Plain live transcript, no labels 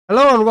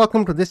Hello and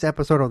welcome to this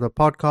episode of the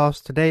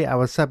podcast. Today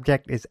our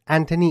subject is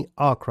Anthony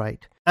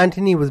Arkwright.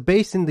 Anthony was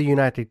based in the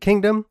United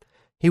Kingdom.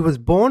 He was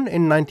born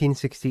in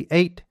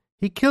 1968.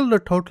 He killed a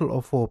total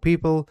of 4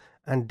 people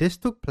and this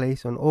took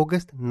place on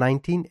August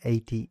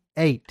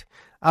 1988.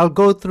 I'll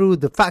go through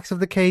the facts of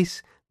the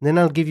case, then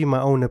I'll give you my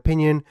own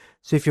opinion.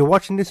 So if you're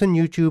watching this on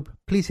YouTube,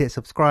 please hit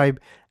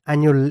subscribe.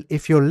 And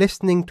if you're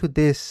listening to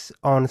this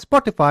on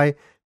Spotify,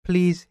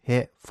 please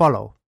hit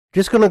follow.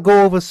 Just going to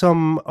go over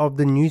some of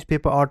the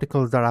newspaper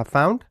articles that I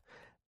found.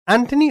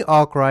 Anthony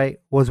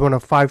Arkwright was one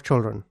of 5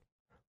 children,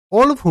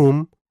 all of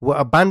whom were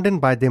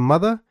abandoned by their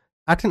mother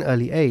at an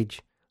early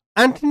age.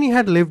 Anthony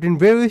had lived in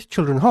various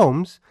children's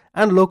homes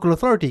and local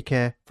authority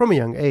care from a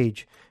young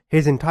age.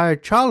 His entire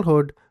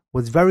childhood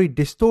was very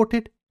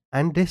distorted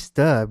and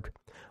disturbed.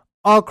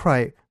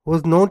 Arkwright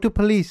was known to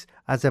police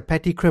as a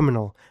petty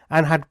criminal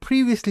and had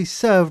previously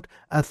served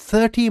a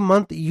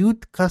 30-month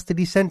youth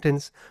custody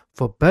sentence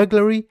for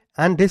burglary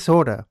and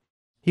disorder.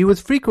 He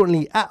was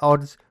frequently at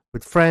odds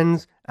with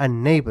friends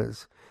and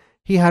neighbors.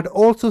 He had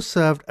also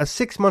served a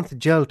 6-month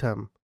jail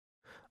term.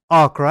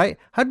 Arkwright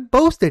had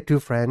boasted to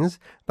friends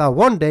that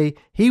one day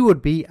he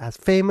would be as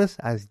famous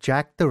as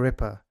Jack the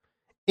Ripper.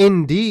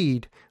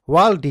 Indeed,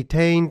 while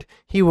detained,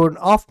 he would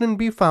often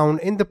be found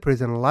in the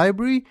prison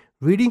library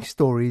reading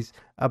stories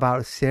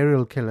about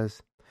serial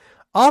killers.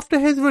 After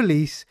his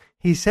release,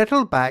 he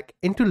settled back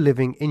into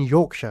living in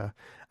Yorkshire,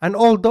 and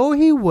although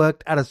he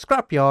worked at a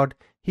scrapyard,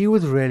 he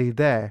was rarely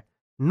there,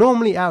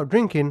 normally out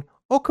drinking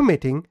or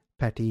committing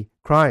petty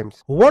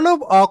crimes. One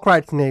of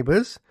Arkwright's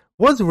neighbors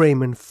was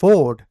Raymond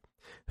Ford,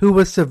 who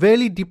was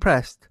severely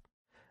depressed.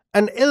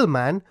 An ill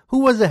man who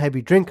was a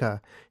heavy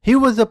drinker, he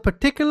was a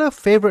particular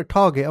favorite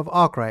target of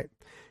Arkwright.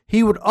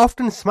 He would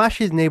often smash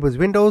his neighbor's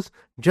windows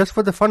just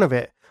for the fun of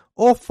it,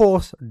 or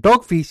force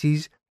dog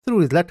feces through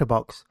his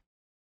letterbox.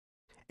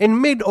 In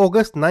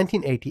mid-August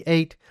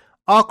 1988,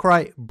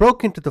 Arkwright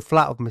broke into the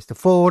flat of Mr.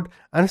 Ford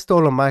and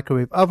stole a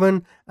microwave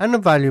oven and a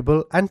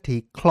valuable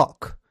antique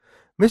clock.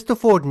 Mr.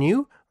 Ford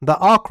knew that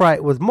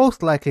Arkwright was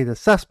most likely the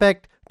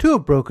suspect to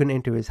have broken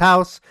into his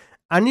house,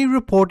 and he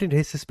reported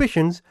his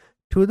suspicions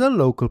to the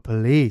local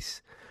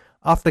police.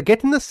 After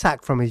getting the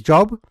sack from his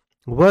job,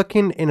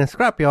 working in a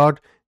scrapyard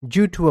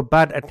due to a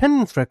bad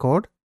attendance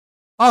record,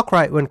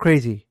 Arkwright went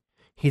crazy.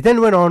 He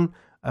then went on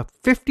a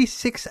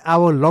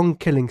 56-hour-long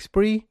killing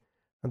spree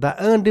that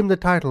earned him the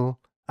title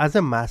as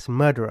a mass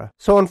murderer.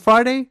 So on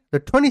Friday, the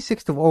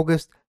 26th of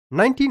August,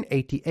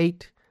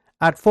 1988,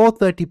 at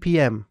 4:30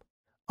 p.m.,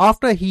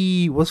 after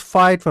he was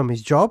fired from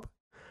his job,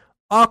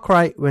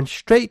 Arkwright went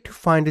straight to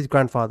find his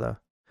grandfather,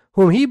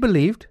 whom he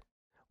believed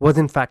was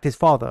in fact his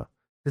father.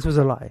 This was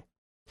a lie.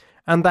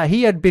 And that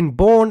he had been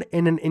born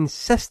in an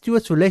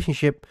incestuous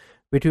relationship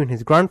between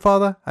his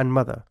grandfather and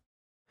mother.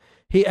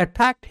 He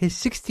attacked his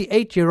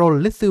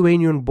 68-year-old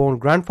Lithuanian-born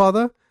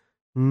grandfather,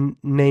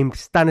 named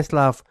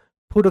Stanislav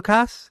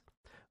Pudokas,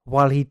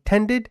 while he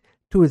tended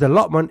to his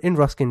allotment in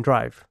Ruskin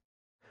Drive.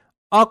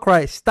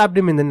 Arkwright stabbed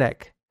him in the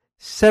neck,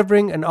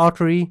 severing an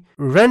artery,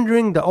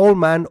 rendering the old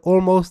man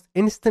almost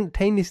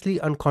instantaneously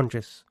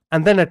unconscious,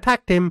 and then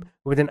attacked him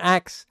with an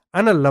axe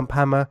and a lump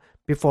hammer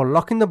before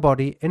locking the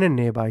body in a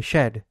nearby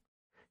shed.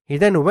 He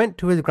then went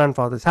to his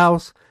grandfather's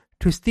house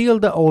to steal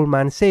the old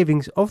man's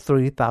savings of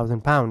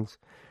 £3,000.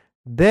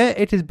 There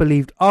it is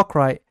believed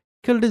Arkwright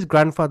killed his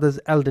grandfather's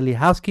elderly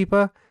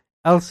housekeeper,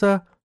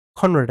 Elsa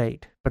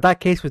Conradate, but that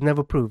case was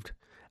never proved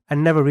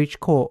and never reached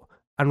court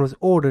and was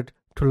ordered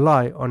to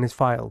lie on his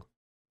file.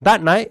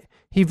 That night,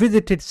 he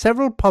visited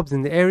several pubs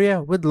in the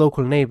area with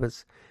local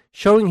neighbors,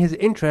 showing his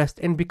interest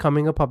in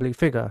becoming a public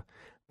figure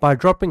by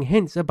dropping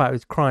hints about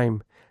his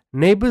crime.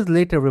 Neighbors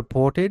later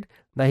reported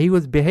that he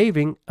was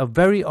behaving a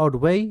very odd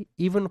way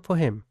even for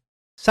him.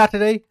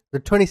 Saturday, the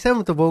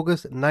 27th of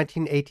August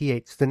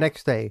 1988, so the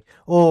next day,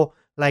 or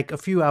like a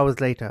few hours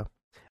later.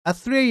 At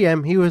 3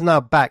 a.m. he was now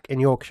back in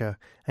Yorkshire,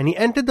 and he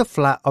entered the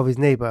flat of his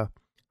neighbour,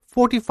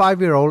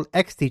 45-year-old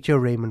ex-teacher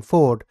Raymond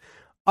Ford.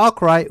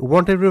 Arkwright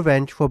wanted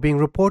revenge for being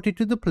reported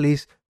to the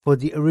police for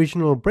the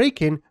original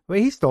break-in where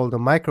he stole the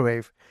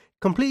microwave.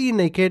 Completely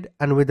naked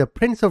and with a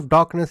Prince of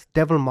Darkness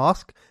devil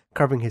mask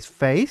covering his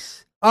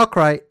face,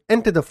 Arkwright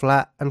entered the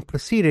flat and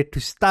proceeded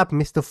to stab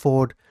Mr.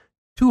 Ford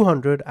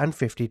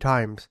 250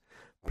 times,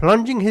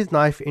 plunging his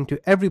knife into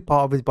every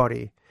part of his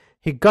body.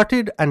 He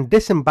gutted and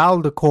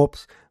disemboweled the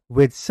corpse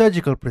with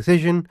surgical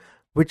precision,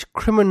 which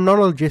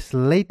criminologists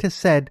later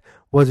said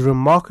was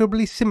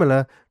remarkably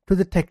similar to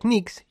the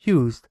techniques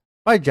used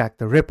by Jack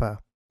the Ripper.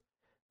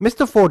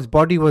 Mr. Ford's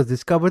body was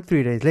discovered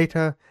 3 days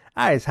later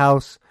at his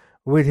house,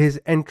 with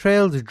his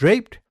entrails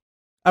draped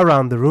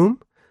around the room.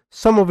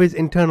 Some of his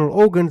internal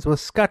organs were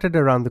scattered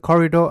around the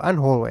corridor and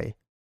hallway.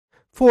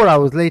 4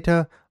 hours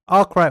later,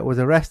 Arkwright was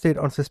arrested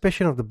on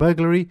suspicion of the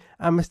burglary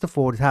at Mr.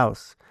 Ford's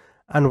house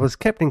and was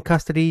kept in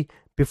custody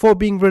before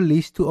being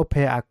released to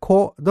appear at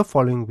court the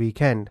following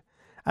weekend.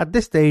 At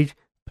this stage,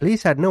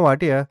 police had no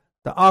idea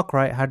that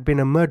Arkwright had been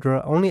a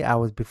murderer only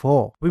hours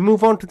before. We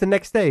move on to the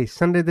next day,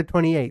 Sunday the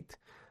 28th.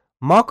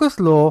 Marcus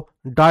Law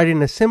died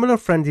in a similar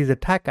frenzied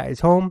attack at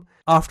his home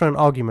after an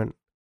argument.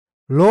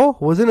 Law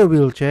was in a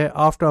wheelchair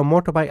after a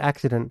motorbike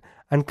accident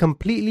and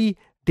completely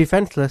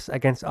defenseless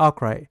against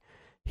Arkwright.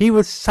 He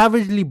was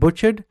savagely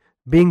butchered,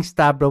 being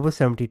stabbed over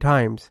 70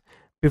 times,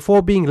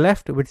 before being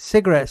left with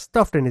cigarettes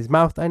stuffed in his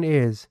mouth and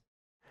ears.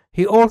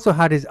 He also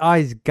had his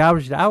eyes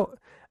gouged out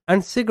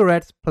and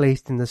cigarettes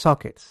placed in the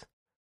sockets.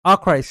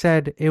 Arkwright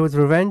said it was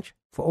revenge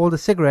for all the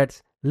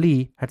cigarettes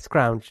Lee had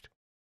scrounged.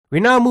 We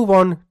now move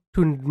on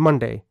to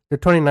Monday, the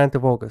 29th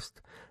of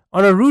August.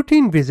 On a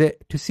routine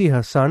visit to see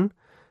her son,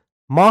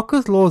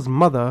 Marcus Law's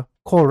mother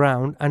called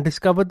round and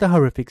discovered the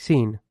horrific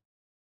scene.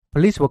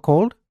 Police were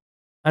called,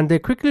 and they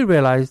quickly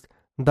realized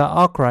that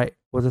Arkwright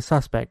was a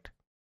suspect.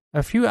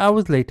 A few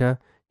hours later,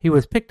 he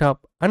was picked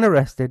up and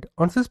arrested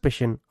on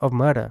suspicion of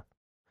murder.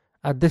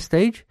 At this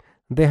stage,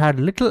 they had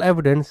little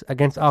evidence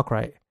against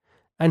Arkwright,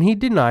 and he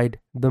denied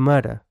the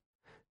murder.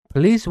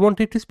 Police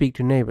wanted to speak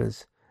to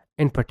neighbors,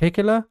 in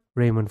particular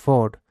Raymond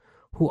Ford,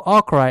 who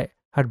Arkwright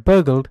had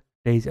burgled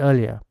days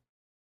earlier.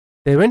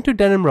 They went to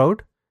Denham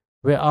Road,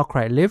 where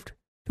Arkwright lived,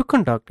 to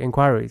conduct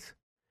inquiries.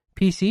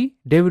 PC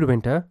David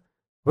Winter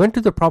went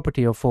to the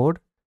property of Ford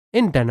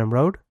in Denham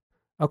Road,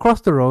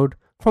 across the road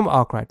from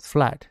Arkwright's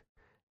flat.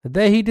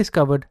 There he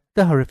discovered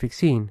the horrific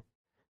scene.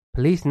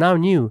 Police now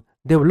knew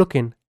they were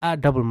looking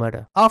at double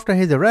murder. After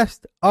his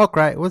arrest,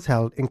 Arkwright was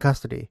held in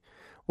custody.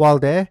 While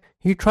there,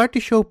 he tried to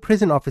show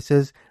prison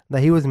officers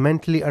that he was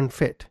mentally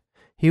unfit.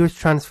 He was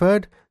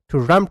transferred to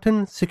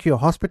Rampton Secure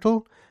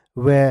Hospital,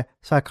 where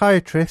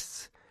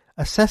psychiatrists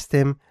assessed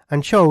him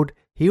and showed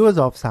he was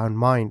of sound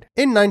mind.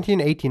 In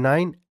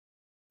 1989,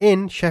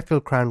 in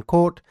Sheffield Crown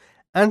Court,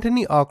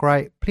 Anthony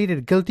Arkwright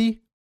pleaded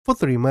guilty for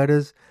 3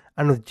 murders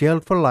and was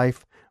jailed for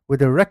life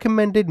with a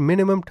recommended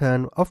minimum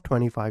term of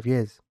 25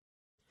 years.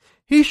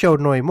 He showed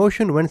no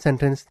emotion when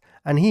sentenced,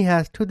 and he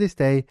has to this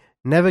day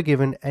never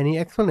given any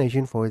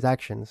explanation for his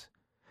actions.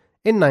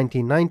 In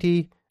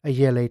 1990, a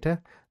year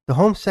later, the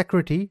Home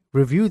Secretary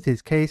reviewed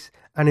his case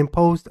and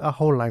imposed a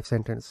whole life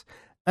sentence.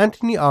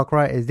 Anthony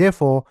Arkwright is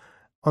therefore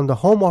on the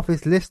Home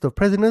Office list of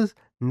prisoners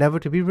never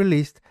to be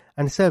released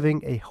and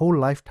serving a whole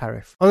life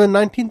tariff. On the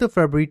 19th of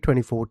February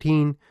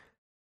 2014,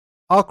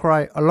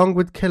 Arkwright, along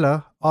with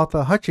killer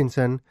Arthur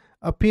Hutchinson,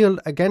 appealed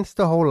against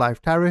the whole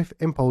life tariff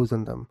imposed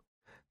on them.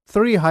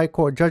 3 High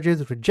Court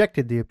judges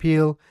rejected the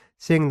appeal,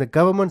 saying the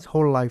government's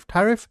whole life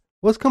tariff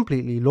was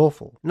completely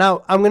lawful.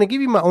 Now, I'm going to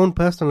give you my own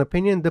personal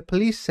opinion. The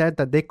police said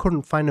that they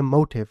couldn't find a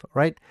motive,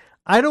 right?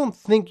 I don't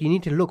think you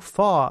need to look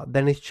far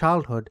than his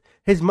childhood.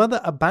 His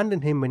mother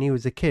abandoned him when he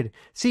was a kid.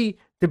 See,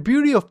 the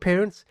beauty of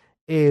parents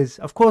is,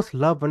 of course,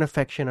 love and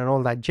affection and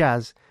all that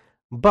jazz.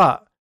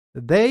 But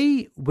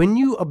when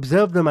you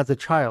observe them as a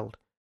child,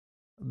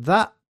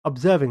 that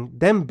observing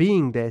them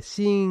being there,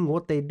 seeing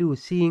what they do,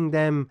 seeing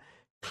them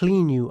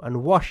clean you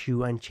and wash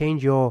you and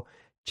change your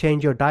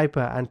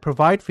diaper and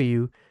provide for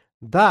you,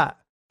 that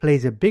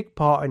plays a big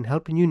part in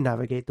helping you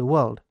navigate the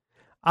world.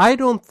 I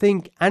don't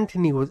think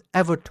Anthony was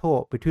ever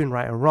taught between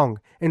right and wrong.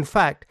 In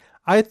fact,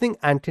 I think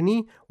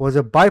Anthony was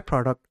a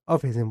byproduct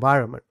of his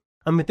environment.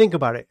 I mean, think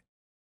about it.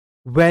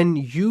 When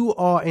you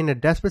are in a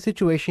desperate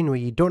situation where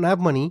you don't have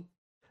money,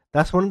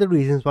 that's one of the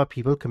reasons why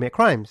people commit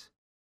crimes.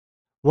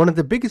 One of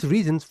the biggest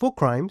reasons for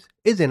crimes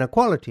is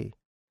inequality.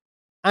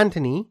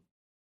 Anthony,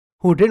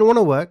 who didn't want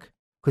to work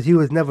because he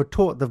was never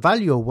taught the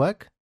value of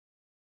work,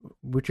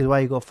 which is why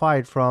he got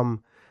fired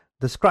from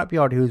the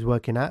scrapyard he was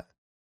working at,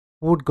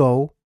 would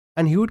go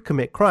and he would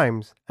commit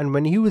crimes. And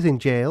when he was in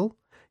jail,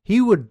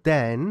 he would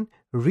then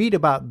read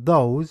about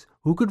those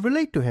who could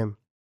relate to him.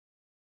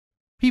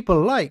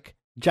 People like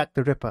Jack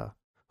the Ripper,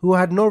 who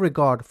had no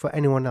regard for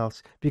anyone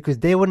else because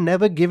they were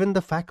never given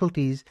the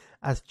faculties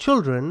as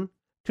children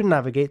to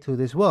navigate through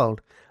this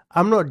world.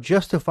 I'm not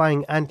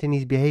justifying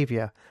Anthony's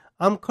behavior.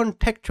 I'm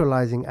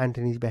contextualizing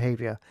Anthony's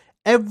behavior.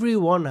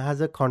 Everyone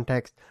has a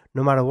context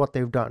no matter what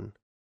they've done.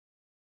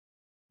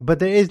 But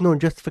there is no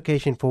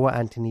justification for what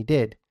Anthony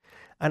did.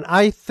 And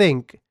I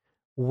think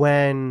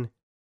when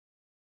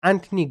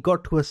Anthony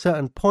got to a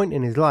certain point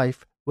in his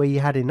life where he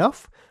had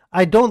enough,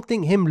 I don't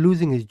think him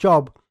losing his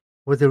job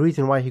was the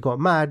reason why he got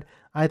mad.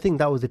 I think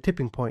that was the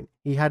tipping point.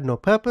 He had no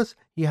purpose.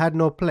 He had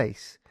no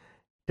place.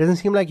 Doesn't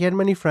seem like he had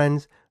many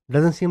friends.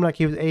 Doesn't seem like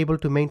he was able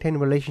to maintain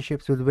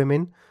relationships with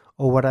women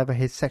or whatever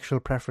his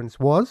sexual preference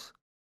was.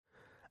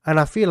 And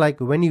I feel like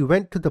when he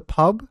went to the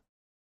pub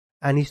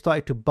and he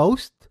started to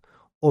boast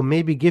or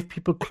maybe give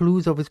people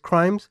clues of his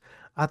crimes,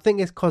 I think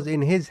it's because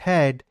in his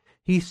head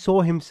he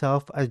saw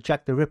himself as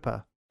Jack the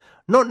Ripper.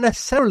 Not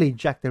necessarily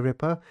Jack the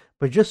Ripper,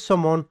 but just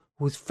someone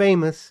who's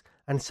famous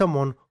and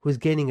someone who's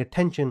gaining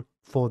attention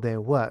for their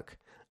work.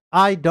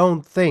 I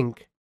don't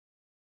think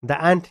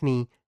that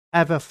Anthony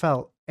ever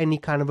felt any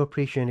kind of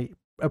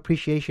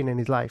appreciation in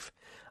his life.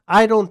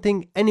 I don't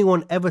think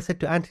anyone ever said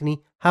to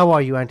Anthony, "How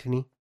are you,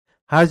 Anthony?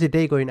 How's your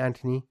day going,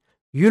 Anthony?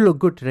 You look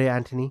good today,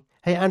 Anthony.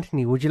 Hey,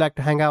 Anthony, would you like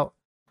to hang out?"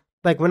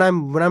 Like when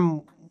I'm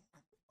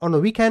on the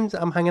weekends,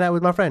 I'm hanging out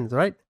with my friends,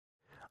 right?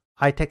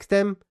 I text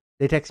them,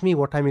 they text me,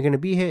 what time you're going to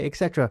be here,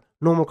 etc.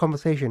 Normal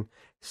conversation.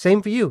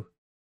 Same for you.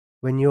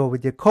 When you're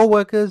with your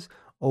co-workers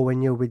or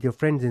when you're with your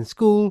friends in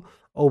school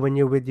or when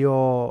you're with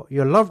your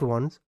loved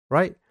ones,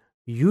 right?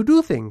 You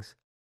do things.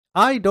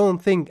 I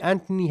don't think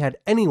Anthony had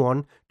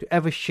anyone to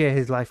ever share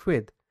his life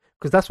with,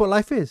 because that's what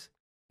life is.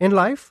 In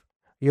life,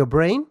 your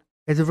brain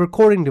is a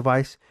recording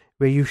device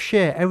where you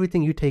share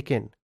everything you take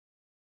in.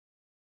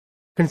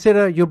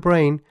 Consider your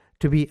brain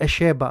to be a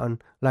share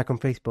button like on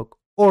Facebook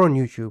or on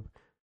YouTube.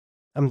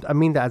 I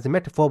mean that as a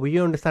metaphor, but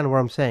you understand what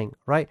I'm saying,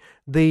 right?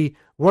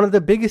 One of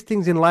the biggest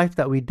things in life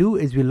that we do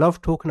is we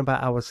love talking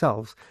about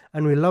ourselves,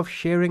 and we love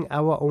sharing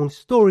our own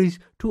stories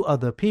to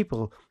other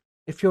people.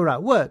 If you're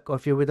at work, or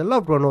if you're with a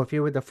loved one, or if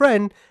you're with a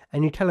friend,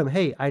 and you tell them,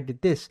 hey, I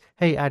did this,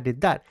 hey, I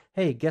did that,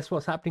 hey, guess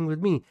what's happening with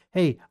me,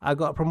 hey, I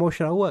got a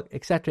promotion at work,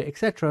 etc.,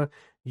 etc.,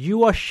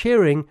 you are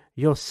sharing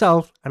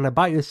yourself and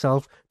about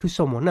yourself to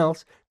someone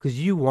else because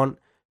you want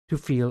to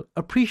feel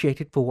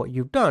appreciated for what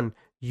you've done.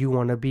 You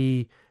want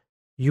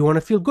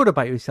to feel good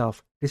about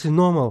yourself. This is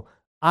normal.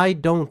 I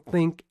don't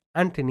think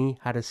Anthony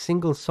had a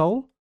single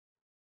soul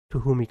to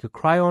whom he could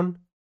cry on,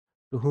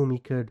 to whom he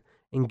could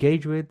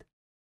engage with,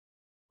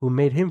 who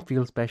made him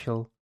feel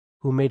special,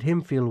 who made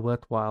him feel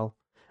worthwhile.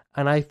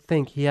 And I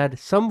think he had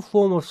some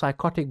form of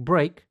psychotic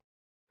break.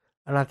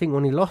 And I think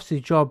when he lost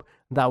his job,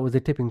 that was the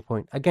tipping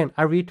point. Again,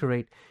 I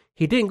reiterate,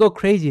 he didn't go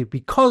crazy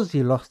because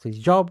he lost his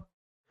job.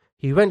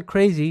 He went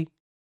crazy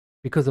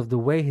because of the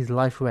way his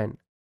life went,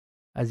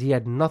 as he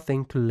had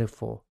nothing to live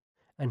for.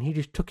 And he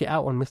just took it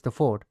out on Mr.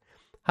 Ford.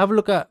 Have a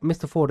look at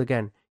Mr. Ford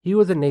again. He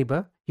was a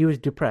neighbor. He was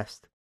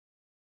depressed.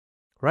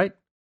 Right?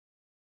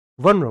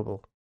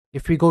 Vulnerable.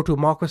 If we go to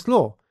Marcus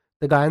Law,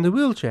 the guy in the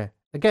wheelchair,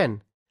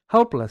 again,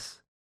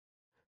 helpless.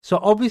 So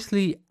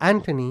obviously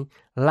Anthony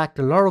lacked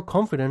a lot of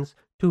confidence,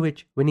 to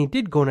which when he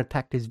did go and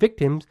attack his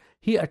victims,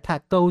 he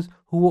attacked those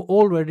who were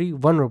already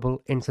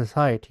vulnerable in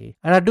society.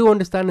 And I do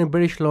understand in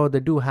British law they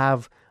do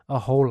have a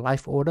whole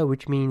life order,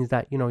 which means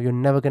that, you're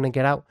never going to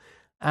get out.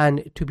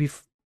 And to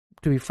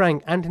be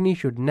frank, Anthony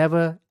should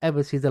never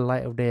ever see the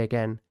light of day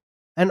again.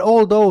 And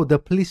although the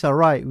police are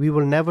right, we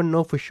will never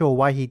know for sure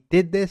why he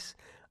did this.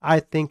 I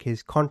think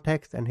his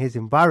context and his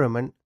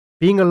environment,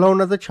 being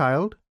alone as a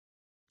child,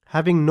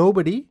 having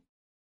nobody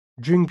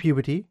during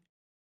puberty,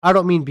 I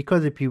don't mean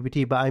because of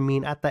puberty, but I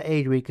mean at that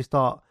age where you can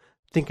start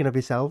thinking of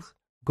yourselves,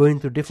 going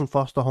through different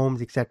foster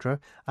homes, etc.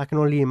 I can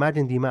only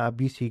imagine the amount of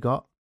abuse he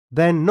got.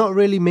 Then not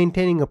really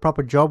maintaining a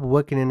proper job,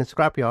 working in a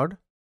scrapyard,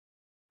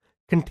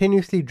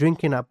 continuously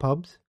drinking at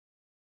pubs,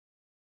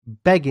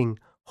 begging,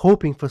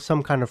 hoping for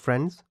some kind of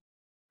friends,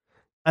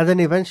 and then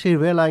eventually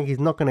realizing he's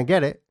not going to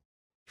get it.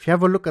 If you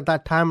have a look at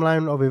that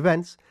timeline of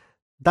events,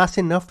 that's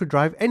enough to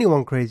drive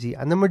anyone crazy,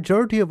 and the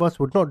majority of us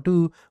would not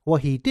do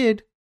what he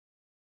did.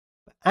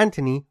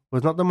 Anthony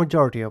was not the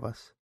majority of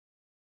us.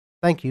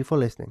 Thank you for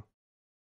listening.